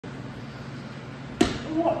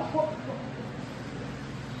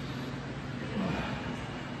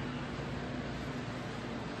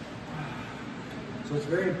So it's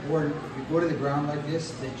very important, if you go to the ground like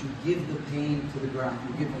this, that you give the pain to the ground.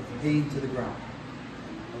 You give the pain to the ground.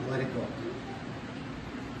 And let it go.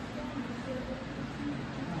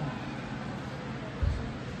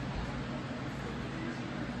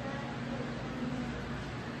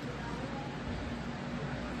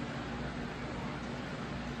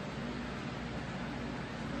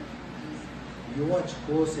 You watch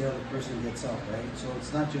closely how the person gets up, right? So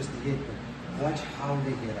it's not just the hit, but watch how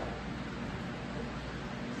they get up.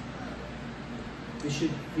 They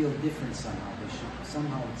should feel different somehow. They should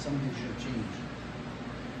somehow something should change.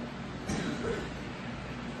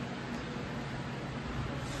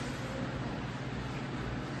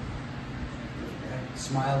 Okay.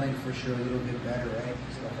 Smiling for sure, a little bit better, right?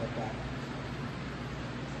 Stuff like that.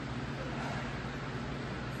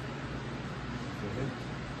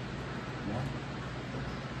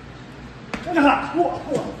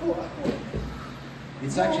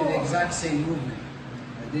 It's actually the exact same movement.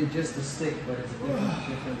 I did just the stick, but it's a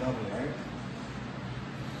different level, right?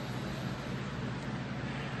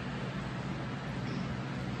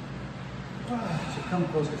 So come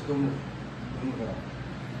close, let's go move. Move it up.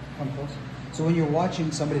 Come close. So when you're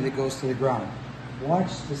watching somebody that goes to the ground, watch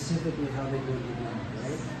specifically how they go to the ground,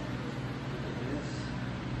 right?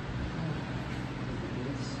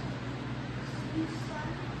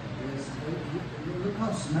 Look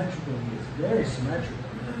how symmetrical he is. Very symmetrical.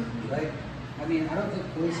 Like, I mean, I don't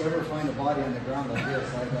think police ever find a body on the ground like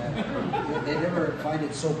this, like that. They never find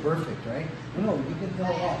it so perfect, right? No, you can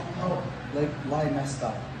tell, oh, like, lie messed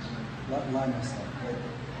up. Lie messed up. Like,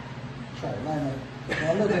 try, lie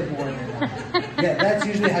a little bit more than that. Yeah, that's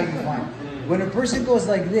usually how you find it. When a person goes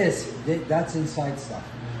like this, that's inside stuff.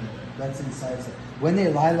 That's inside stuff. When they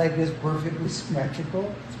lie like this, perfectly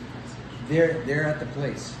symmetrical, they're at the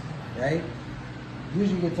place, right?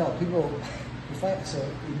 Usually you can tell people, so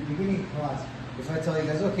in the beginning of class, if I tell you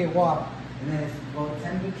guys, okay, walk, and then about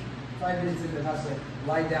 5 minutes into the class, like,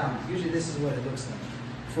 lie down. Usually this is what it looks like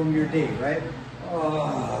from your day, right?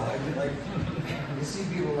 Oh, like you see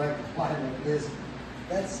people like lie like this.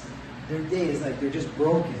 That's their day is like they're just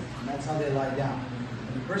broken, and that's how they lie down.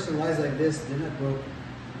 When a person lies like this, they're not broken.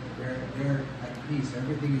 They're at peace.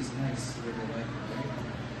 Everything is nice where they like it, right?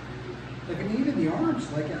 Like, I mean, even the arms,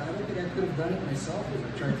 like, I don't think I could have done it myself as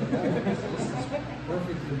I tried to balance. This is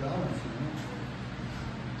perfectly balanced, you know?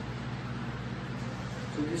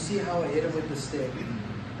 So you see how I hit him with the stick,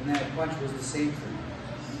 and that punch was the same thing.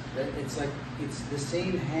 It's like, it's the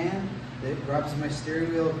same hand that grabs my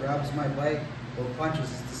steering wheel, grabs my bike, both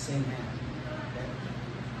punches, it's the same hand. Okay?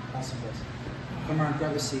 Awesome, guys. Come on,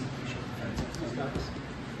 grab a seat.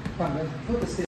 Come on, man. Put the stick.